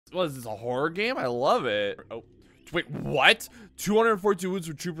What is this, a horror game? I love it. Oh, wait, what? 242 wounds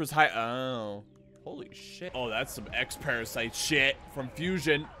for troopers high. Oh, holy shit. Oh, that's some X-Parasite shit from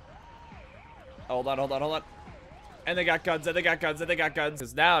Fusion. Hold on, hold on, hold on. And they got guns, and they got guns, and they got guns.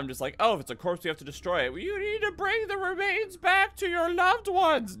 Because now I'm just like, oh, if it's a corpse, you have to destroy it. Well, you need to bring the remains back to your loved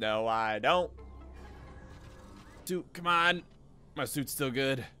ones. No, I don't. Dude, come on. My suit's still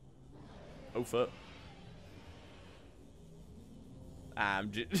good. Oh, fuck.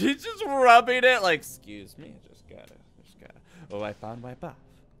 I'm just rubbing it like, excuse me, just gotta. Oh, wipe on, wipe off.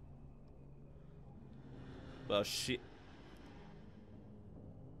 Well, shit.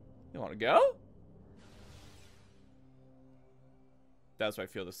 You wanna go? That's why I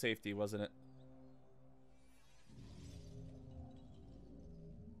feel the safety, wasn't it?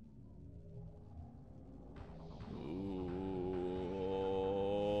 Ooh,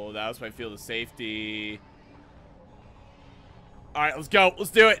 that's why I feel the safety. All right, let's go. Let's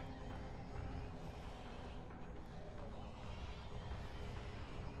do it.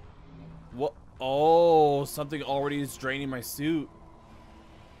 What? Oh, something already is draining my suit.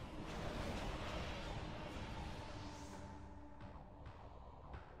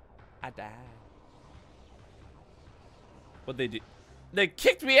 I died. What'd they do? They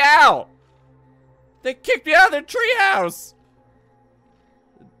kicked me out! They kicked me out of their treehouse!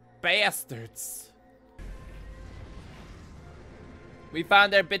 Bastards. We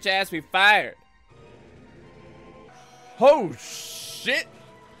found their bitch ass, we fired. Oh shit!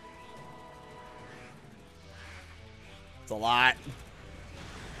 It's a lot.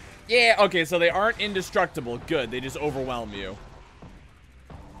 Yeah, okay, so they aren't indestructible. Good, they just overwhelm you.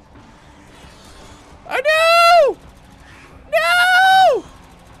 Oh no! No!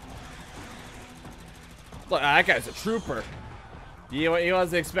 Look, that guy's a trooper. He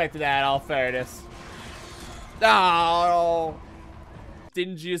wasn't expecting that, all fairness. No!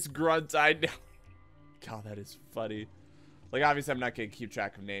 Stingiest grunt I know. God, that is funny. Like, obviously, I'm not gonna keep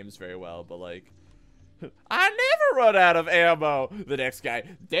track of names very well, but like, I never run out of ammo. The next guy,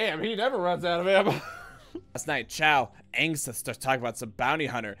 damn, he never runs out of ammo. Last night, Chow, Angsa starts talking about some bounty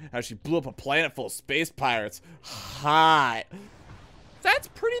hunter, how she blew up a planet full of space pirates. Hot. That's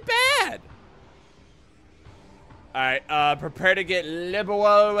pretty bad. Alright, prepare to get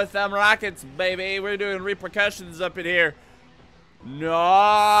liberal with them rockets, baby. We're doing repercussions up in here.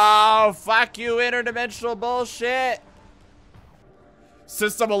 No, fuck you, interdimensional bullshit.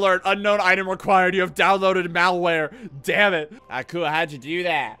 System alert, unknown item required. You have downloaded malware. Damn it. Ah, cool, how'd you do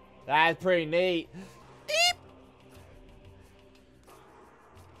that? That's pretty neat. Beep.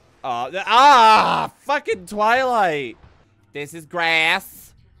 Fucking Twilight. This is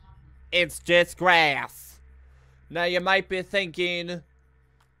grass. It's just grass. Now you might be thinking,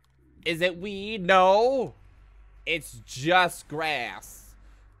 is it weed? No. It's just grass.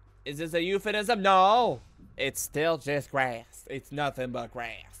 Is this a euphemism? No. It's still just grass. It's nothing but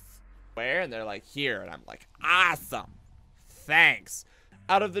grass. Where? And they're like, here. And I'm like, awesome. Thanks.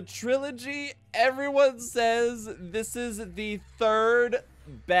 Out of the trilogy, everyone says this is the third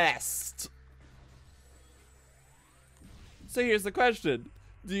best. So here's the question.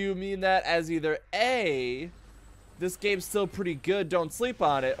 Do you mean that as either A, this game's still pretty good, don't sleep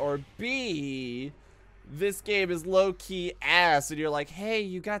on it, or B, this game is low-key ass, and you're like, hey,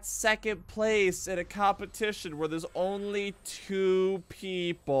 you got second place in a competition where there's only 2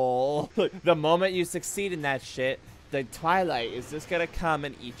 people. Look, the moment you succeed in that shit, the Twilight is just gonna come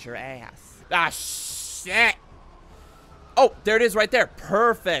and eat your ass. Ah, shit! Oh, there it is right there.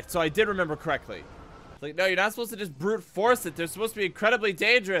 Perfect. So I did remember correctly. Like, no, you're not supposed to just brute force it. They're supposed to be incredibly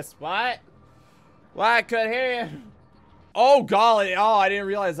dangerous. What? What? I couldn't hear you. Oh, golly. Oh, I didn't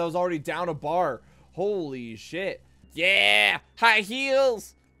realize I was already down a bar. Holy shit. Yeah. High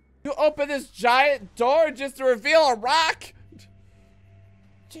heels. You open this giant door just to reveal a rock?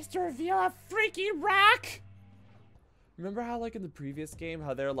 Just to reveal a freaky rock? Remember how, like, in the previous game,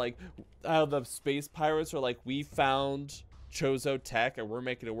 how they're like, how the space pirates are like, we found Chozo tech and we're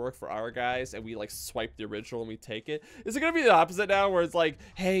making it work for our guys, and we like swipe the original and we take it? Is it gonna be the opposite now, where it's like,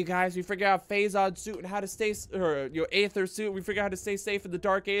 hey guys, we figured out Phazon suit and how to stay, or Aether suit, we figured out how to stay safe in the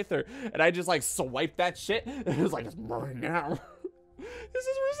dark Aether, and I just like swipe that shit, and it was like, it's mine now.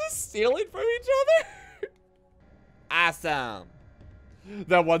 We're just stealing from each other. Awesome.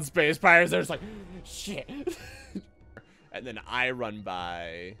 That one space pirate, there's like, shit. And then I run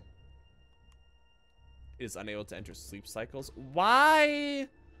by. Is unable to enter sleep cycles. Why?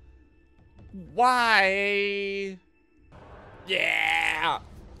 Why? Yeah.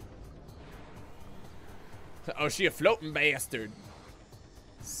 Oh, she a floating bastard.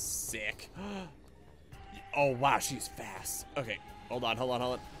 Sick. Oh, wow, she's fast. Okay, hold on, hold on,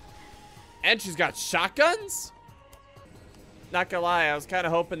 hold on. And she's got shotguns? Not gonna lie, I was kind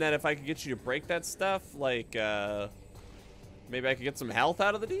of hoping that if I could get you to break that stuff, like, maybe I could get some health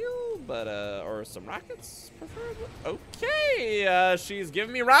out of the deal, but, or some rockets, preferably. Okay, she's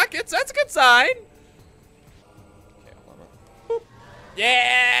giving me rockets. That's a good sign. Okay, hold on. Boop.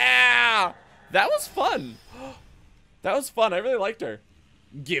 Yeah! That was fun. That was fun. I really liked her.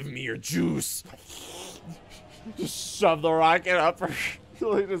 Give me your juice. Just shove the rocket up her,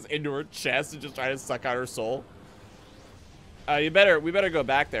 just into her chest and just try to suck out her soul. We better go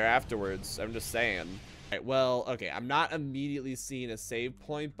back there afterwards. I'm just saying. Alright, well, okay, I'm not immediately seeing a save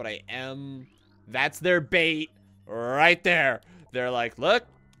point, but I am. That's their bait right there. They're like, look,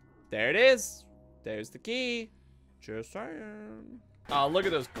 there it is. There's the key. Just saying. Oh, look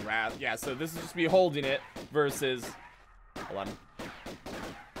at those grabs. Yeah, so this is just me holding it versus. Hold on.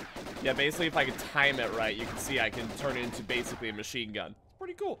 Yeah, basically, if I can time it right, you can see I can turn it into basically a machine gun. It's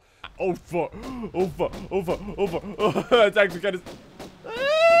pretty cool. Oh, fuck. Oh, fuck. Oh, fuck. Oh, fuck. Oh, that's actually kind of.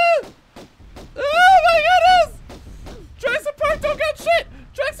 Ah! Oh, my goodness! Jackson Park don't get shit!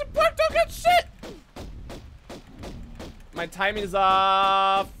 Jackson Park don't get shit! My timing is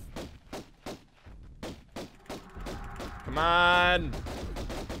off. Come on.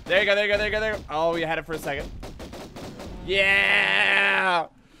 There you go, there you go, there you go, there you go. Oh, you had it for a second. Yeah!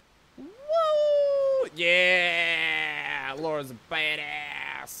 Woo! Yeah! Laura's a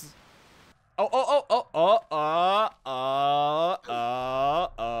badass. Oh, oh, oh, oh,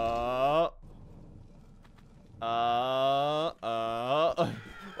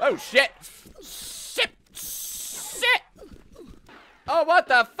 oh, shit! Shit! Shit! Oh, what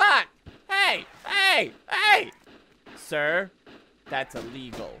the fuck? Hey! Hey! Hey! Sir, that's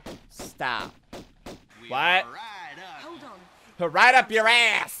illegal. Stop. What? Hold on. Right up your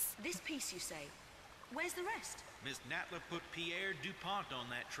ass! This piece, you say. Where's the rest? Miss Natler put Pierre DuPont on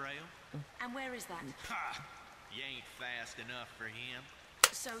that trail. And where is that? Ha! You ain't fast enough for him.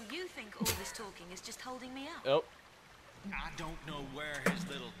 So you think all this talking is just holding me up? Oh. I don't know where his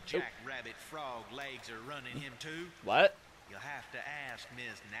little jackrabbit frog legs are running him to. What? You'll have to ask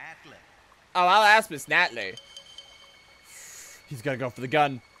Miss Natler. Oh, I'll ask Miss Natler. He's gonna go for the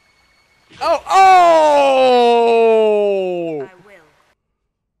gun. Oh! Oh! I will.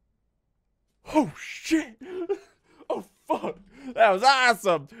 Oh, shit! Oh, fuck! That was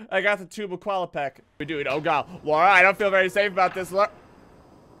awesome! I got the tube of Qualipec. We do it. Oh, God. Laura, I don't feel very safe about this. Laura.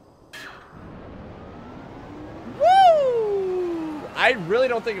 Woo! I really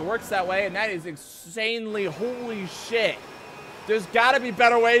don't think it works that way, and that is insanely holy shit. There's gotta be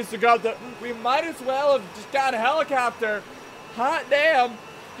better ways to go. We might as well have just got a helicopter. Hot damn!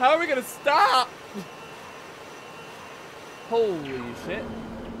 How are we gonna stop? Holy shit.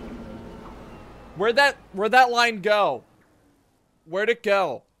 Where'd that line go? Where'd it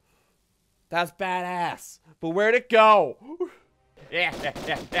go? That's badass. But where'd it go? Yeah.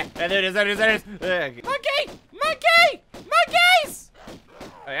 And there it is, there it is, there it is. Monkey! Monkey! Monkeys!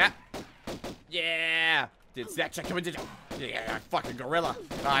 Oh, yeah. Yeah. Did that check him? Yeah, fucking gorilla. Oh,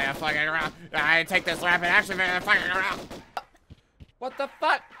 yeah, fucking around. I take this rapid action, man. Fucking around. What the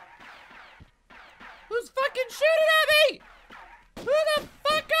fuck? Who's fucking shooting at me? Who the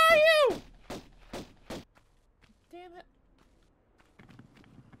fuck are you? Damn it.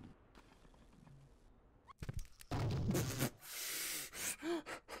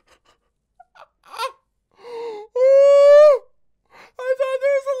 I thought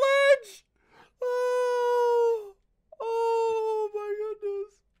there was a ledge. Oh my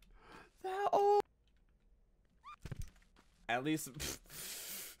goodness. At least I'm too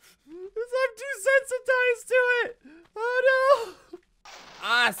sensitized to it. Oh no.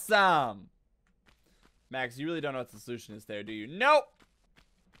 Awesome. Max, you really don't know what the solution is there, do you? Nope.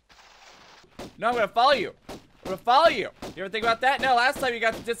 No, I'm gonna follow you. I'm gonna follow you. You ever think about that? No, last time you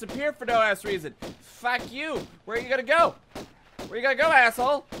got to disappear for no ass reason. Fuck you. Where are you gonna go? Where you gonna go,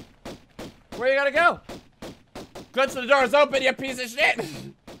 asshole? Where you gonna go? Glitch the door's open, you piece of shit.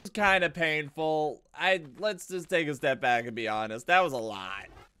 It's kind of painful. Let's just take a step back and be honest. That was a lot.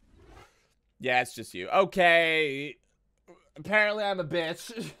 Yeah, it's just you. Okay. Apparently I'm a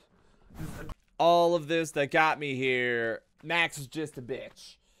bitch. All of this that got me here, Max is just a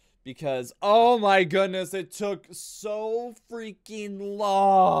bitch. Because, oh my goodness, it took so freaking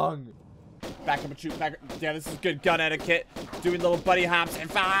long. Back up and shoot, back up. Yeah, this is good gun etiquette. Doing little buddy hops and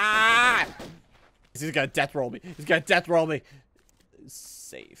fire. He's gonna death roll me. He's gonna death roll me.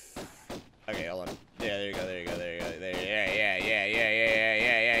 Safe. Okay, hold on. Yeah, there you go, there you go, there you go.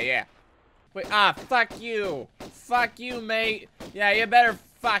 Yeah. Wait, fuck you. Fuck you, mate. Yeah, you better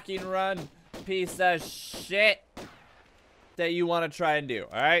fucking run, piece of shit. that you want to try and do.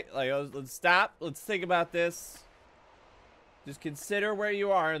 All right, like let's stop. Let's think about this. Just consider where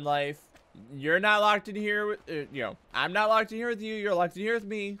you are in life. You're not locked in here with, you know, I'm not locked in here with you. You're locked in here with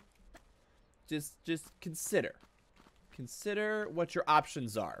me. Just consider. Consider what your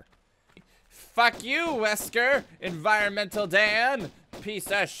options are. Fuck you, Wesker, Environmental Dan,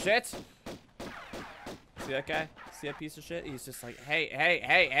 piece of shit. See that guy? See that piece of shit? He's just like,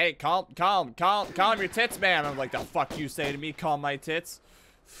 hey, calm your tits, man. I'm like, the fuck you say to me, calm my tits?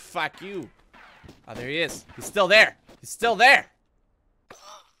 Fuck you. Oh, there he is. He's still there. He's still there.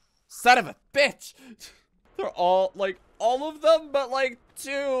 Son of a bitch. They're all, like, all of them, but, like,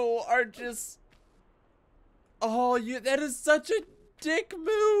 2 are just... Oh, that is such a dick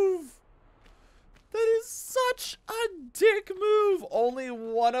move. That is such a dick move. Only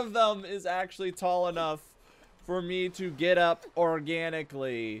one of them is actually tall enough for me to get up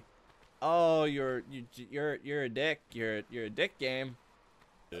organically. Oh, you're a dick. You're a dick game.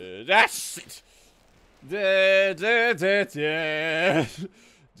 That's it.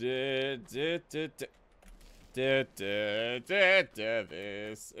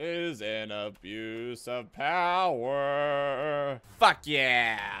 This is an abuse of power. Fuck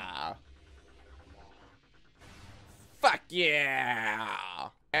yeah. Fuck yeah.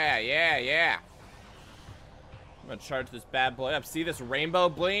 Yeah. I'm gonna charge this bad boy up. See this rainbow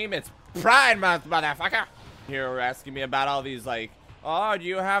gleam? It's Pride Month, motherfucker. Here we're asking me about all these, like, oh, do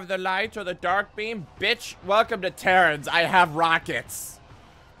you have the light or the dark beam? Bitch, welcome to Terrans. I have rockets.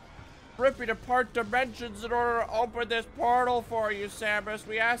 Ripping apart dimensions in order to open this portal for you, Samus.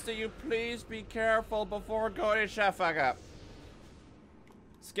 We ask that you please be careful before going to shut fuck up.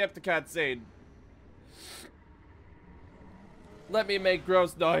 Skip the cutscene. Let me make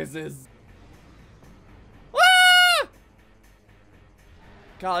gross noises. Ah!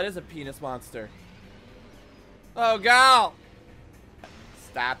 God, it is a penis monster. Oh, go!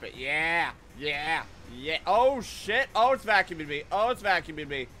 Stop it. Yeah. Oh, shit. Oh, it's vacuuming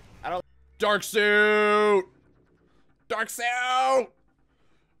me. I don't... Dark suit! Dark suit!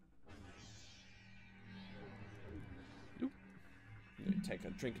 Oop. Let me take a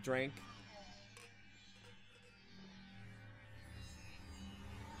drink.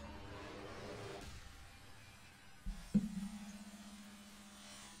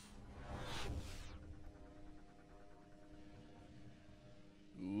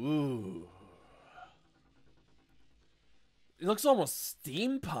 Ooh. It looks almost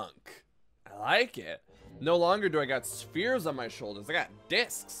steampunk. I like it. No longer do I got spheres on my shoulders. I got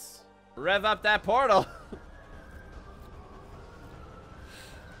discs. Rev up that portal.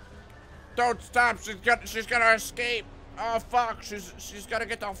 Don't stop. She's gonna escape. Oh fuck. She's gonna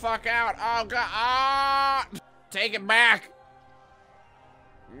get the fuck out. Oh god. Ah! Take it back.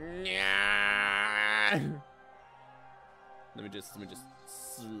 Let me just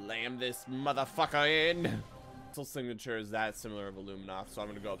slam this motherfucker in. Soul signature is that similar of a Luminoth, so I'm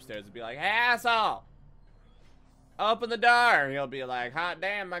gonna go upstairs and be like, hey asshole, open the door. He'll be like, hot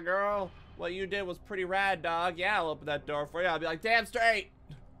damn my girl, what you did was pretty rad, dog. Yeah, I'll open that door for you. I'll be like, damn straight.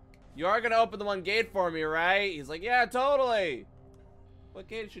 You are gonna open the one gate for me, right? He's like, yeah, totally. What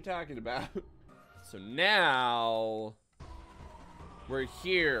gate is she talking about? So now we're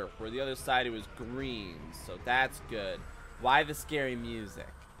here where the other side it was green, so that's good. Why the scary music?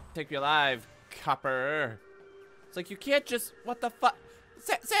 Take me alive, copper. It's like, you can't just, what the fuck?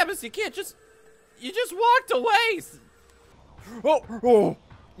 Samus, you can't just, you just walked away. Oh.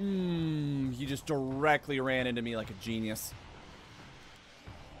 He just directly ran into me like a genius.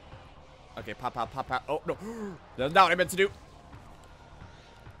 Okay, pop out. Oh, no. That's not what I meant to do.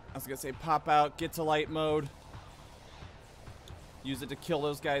 I was gonna say pop out, get to light mode. Use it to kill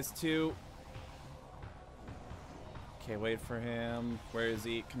those guys too. Okay, wait for him. Where is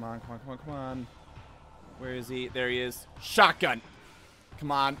he? Come on. Where is he? There he is. Shotgun.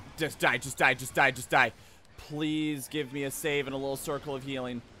 Come on. Just die. Please give me a save and a little circle of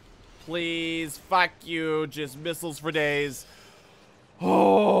healing. Please. Fuck you. Just missiles for days.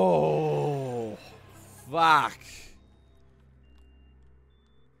 Oh. Fuck.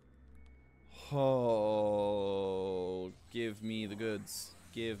 Oh. Give me the goods.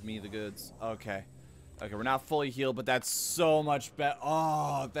 Okay. Okay, we're not fully healed, but that's so much better.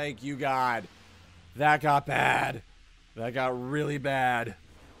 Oh, thank you, God. That got bad. That got really bad.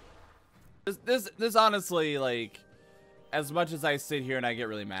 This honestly, like, as much as I sit here and I get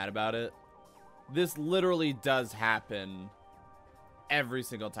really mad about it, this literally does happen every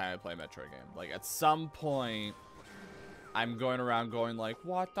single time I play a Metro game. Like, at some point, I'm going around going like,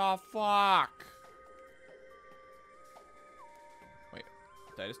 what the fuck? Wait,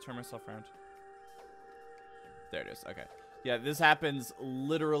 did I just turn myself around? There it is. Okay. Yeah, this happens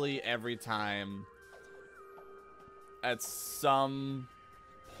literally every time. At some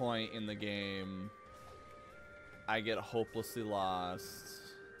point in the game, I get hopelessly lost.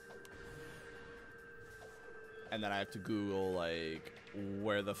 And then I have to Google, like,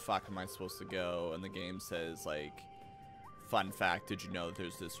 where the fuck am I supposed to go? And the game says, like, fun fact, did you know that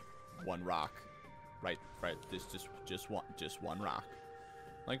there's this one rock? Right, there's just one rock.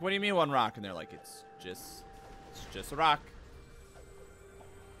 Like, what do you mean one rock? And they're like, it's just a rock.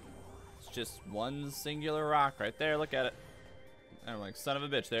 It's just one singular rock right there. Look at it. And I'm like, son of a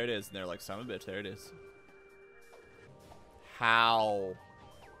bitch, there it is. And they're like, son of a bitch, there it is. How?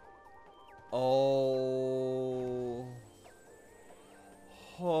 Oh.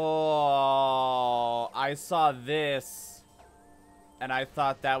 Oh. I saw this. And I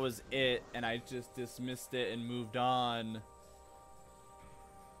thought that was it. And I just dismissed it and moved on.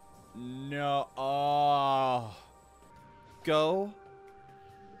 No. Oh. Go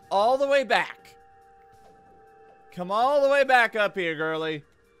all the way back. Come all the way back up here, girly.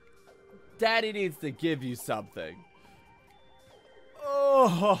 Daddy needs to give you something.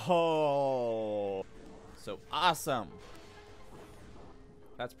 Oh. So awesome.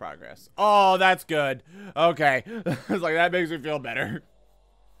 That's progress. Oh, that's good. Okay. It's like, that makes me feel better.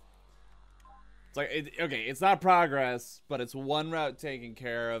 It's like, okay, it's not progress, but it's one route taken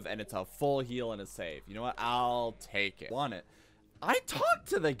care of, and it's a full heal and a save. You know what? I'll take it. Want it. I talked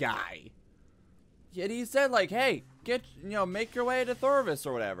to the guy. Yet he said, like, hey, make your way to Thorvis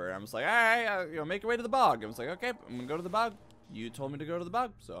or whatever. And I was like, all right, make your way to the bog. I was like, okay, I'm gonna go to the bog. You told me to go to the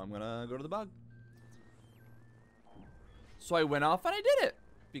bog, so I'm gonna go to the bog. So I went off and I did it.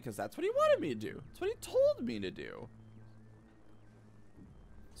 Because that's what he wanted me to do. That's what he told me to do.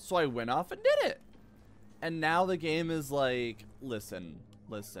 So I went off and did it. And now the game is like, listen,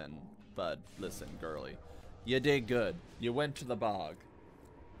 bud, listen, girly. You did good. You went to the bog.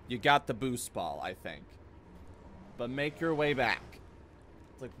 You got the boost ball, I think. But make your way back.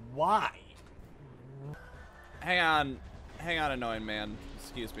 It's like, why? Hang on, annoying man.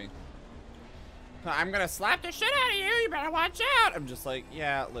 Excuse me. I'm gonna slap the shit out of you. You better watch out. I'm just like,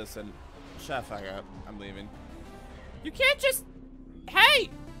 yeah, listen. Shut the fuck up. I'm leaving. You can't just...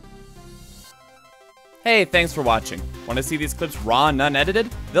 Hey! Hey, thanks for watching. Want to see these clips raw and unedited?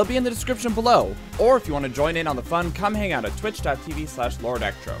 They'll be in the description below. Or if you want to join in on the fun, come hang out at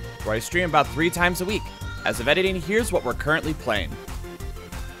twitch.tv/LordEctro, where I stream about 3 times a week. As of editing, here's what we're currently playing.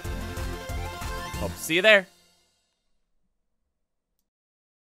 Hope to see you there.